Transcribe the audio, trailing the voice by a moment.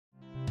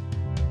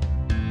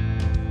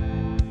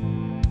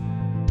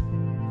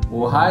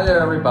Well, hi there,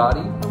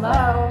 everybody.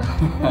 Hello.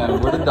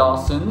 We're the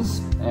Dawsons,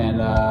 and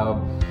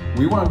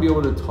we want to be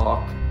able to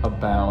talk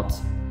about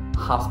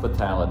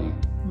hospitality.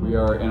 We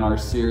are in our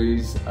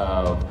series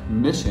of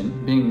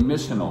mission, being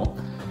missional,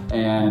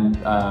 and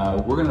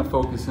we're going to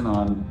focus in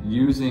on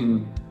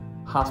using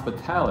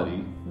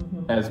hospitality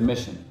as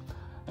mission.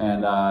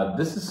 And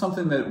this is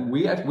something that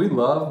we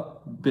love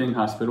being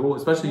hospitable,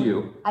 especially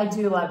you. I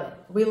do love it.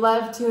 We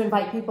love to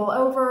invite people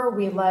over.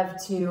 We love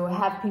to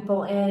have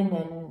people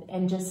in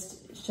and just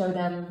show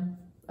them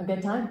a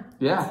good time.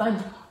 Yeah. It's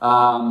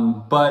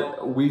fun.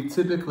 But we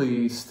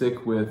typically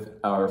stick with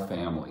our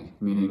family,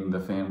 meaning the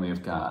family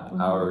of God,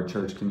 our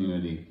church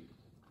community.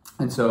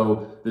 And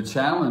so the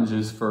challenge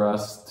is for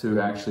us to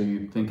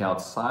actually think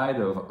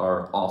outside of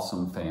our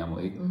awesome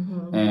family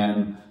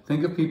and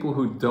think of people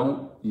who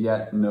don't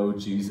yet know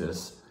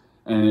Jesus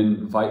and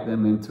invite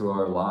them into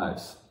our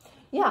lives.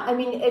 Yeah, I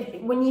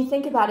mean, when you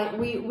think about it,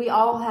 we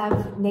all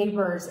have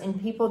neighbors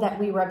and people that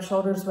we rub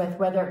shoulders with,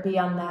 whether it be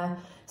on the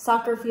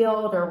soccer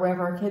field or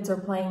wherever our kids are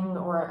playing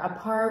or a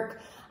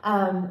park.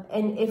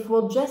 And if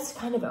we'll just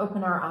kind of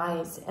open our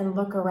eyes and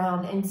look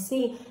around and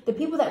see the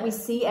people that we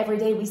see every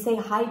day, we say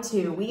hi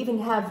to, we even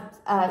have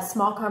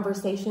small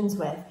conversations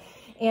with.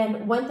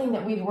 And one thing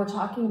that we were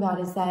talking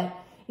about is that,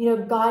 you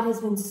know, God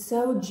has been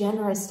so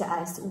generous to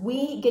us.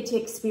 We get to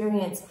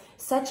experience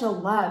such a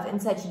love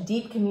and such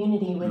deep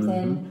community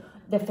within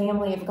the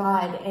family of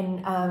God.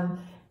 And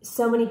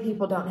so many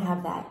people don't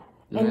have that.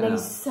 And they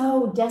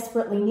so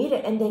desperately need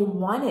it, and they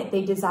want it,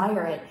 they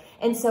desire it.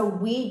 And so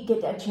we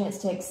get a chance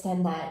to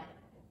extend that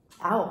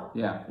out.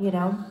 Yeah. You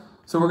know?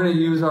 So we're going to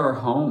use our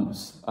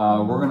homes.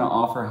 We're going to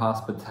offer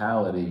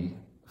hospitality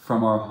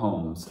from our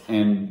homes.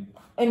 And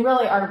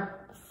really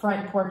our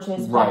front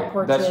porches, back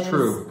porches, that's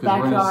true.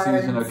 Because we're in a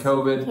season of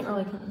COVID. Can't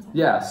really come inside.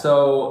 Yeah,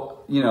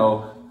 so, you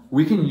know,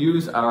 we can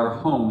use our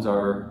homes,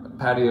 our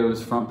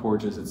patios, front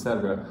porches,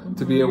 etc.,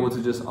 to be able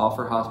to just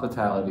offer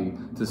hospitality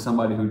to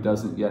somebody who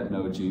doesn't yet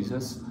know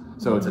Jesus.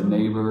 So it's a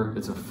neighbor,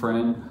 it's a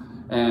friend,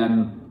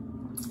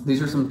 and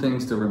these are some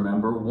things to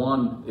remember.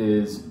 One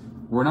is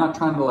we're not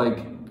trying to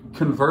like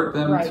convert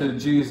them to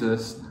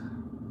Jesus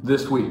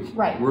this week.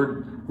 Right.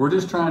 We're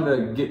just trying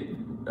to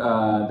get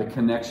the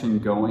connection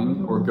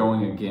going or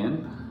going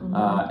again,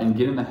 and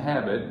get in the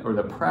habit or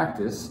the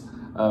practice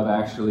of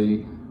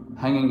actually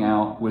hanging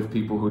out with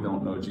people who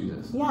don't know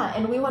Jesus. Yeah,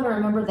 and we want to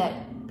remember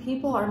that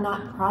people are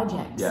not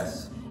projects.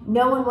 Yes.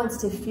 No one wants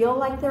to feel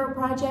like they're a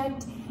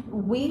project.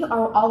 We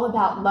are all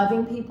about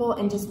loving people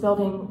and just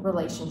building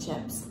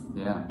relationships.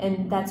 Yeah.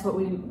 And that's what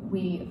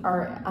we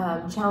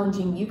are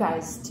challenging you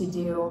guys to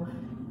do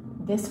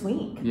this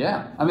week.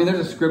 Yeah. I mean,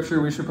 there's a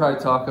scripture we should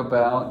probably talk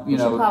about. We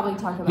should probably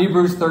talk about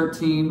Hebrews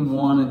 13,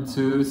 1 and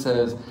 2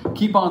 says,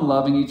 keep on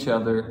loving each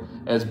other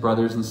as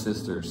brothers and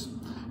sisters.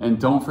 And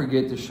don't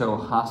forget to show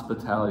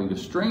hospitality to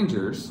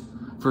strangers,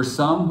 for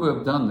some who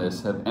have done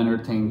this have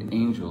entertained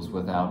angels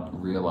without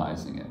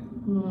realizing it.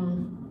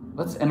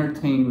 Let's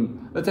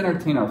entertain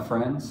our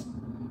friends.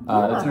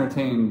 Let's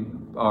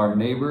entertain our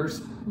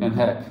neighbors, and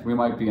heck, we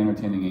might be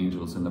entertaining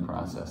angels in the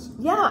process.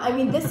 Yeah, I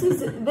mean, this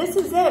is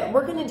it.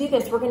 We're going to do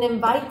this. We're going to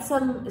invite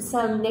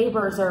some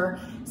neighbors or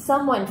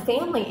someone,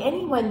 family,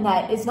 anyone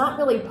that is not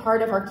really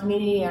part of our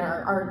community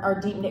or our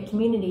deep knit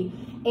community,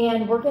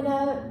 and we're going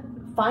to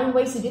find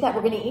ways to do that.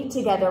 We're going to eat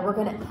together. We're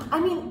going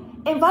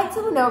to, invite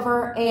someone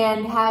over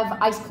and have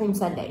ice cream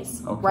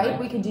sundaes, right?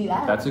 We could do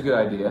that. That's a good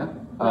idea.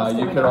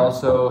 You could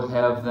also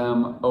have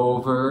them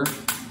over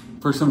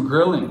for some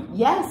grilling.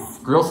 Yes.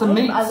 Grill some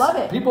meats. I love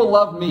it. People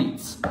love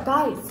meats.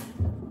 Guys,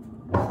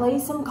 play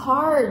some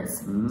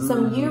cards,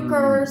 some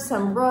euchre,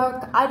 some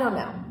rook, I don't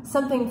know,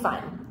 something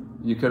fun.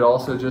 You could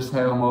also just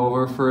have them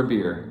over for a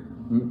beer.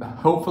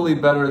 Hopefully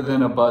better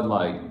than a Bud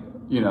Light.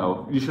 You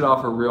know, you should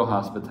offer real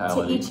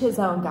hospitality. To each his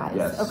own, guys.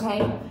 Yes.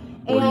 Okay?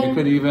 Or you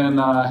could even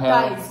have...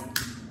 Guys,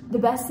 the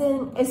best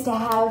thing is to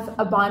have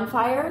a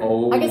bonfire.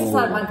 I guess it's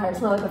not a bonfire,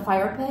 it's more like a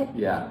fire pit.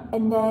 Yeah.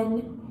 And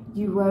then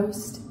you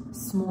roast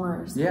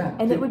s'mores. Yeah.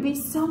 And it would be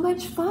so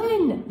much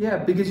fun. Yeah,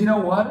 because you know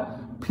what?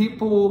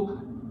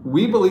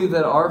 We believe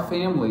that our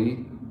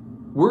family,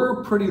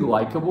 we're pretty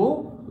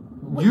likable.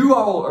 You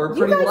all are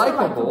pretty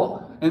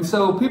likable. And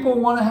so people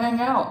want to hang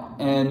out.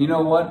 And you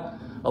know what?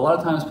 A lot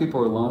of times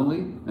people are lonely,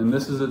 and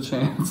this is a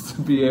chance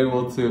to be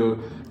able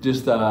to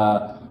just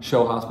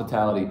show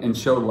hospitality and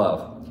show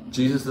love.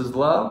 Jesus is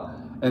love,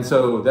 and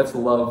so that's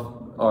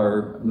love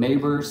our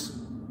neighbors,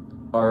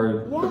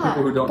 the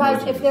people who don't know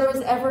Jesus. If there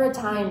was ever a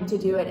time to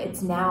do it,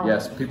 it's now.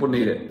 Yes, people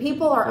need it.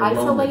 People are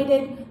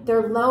isolated,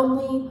 they're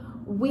lonely.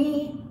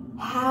 We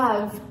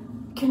have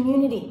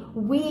community.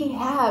 We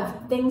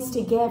have things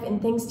to give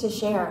and things to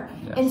share.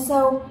 Yes. And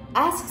so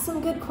ask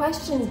some good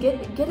questions,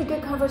 get a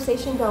good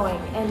conversation going,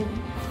 and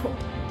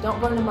don't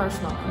burn the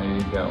marshmallow. There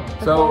you go.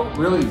 Okay. So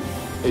really,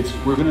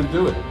 we're going to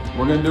do it.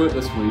 We're going to do it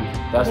this week.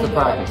 That's the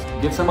practice.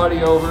 Get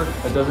somebody over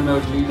that doesn't know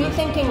Jesus. Be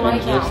thinking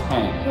right now. Just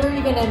hang. Who are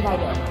you going to invite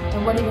over?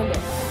 And what are you going to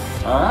do?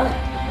 All right.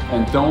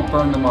 And don't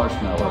burn the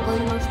marshmallows. Don't burn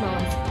the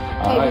marshmallows.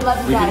 All right. We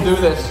love you guys. We can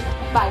do this.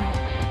 Bye.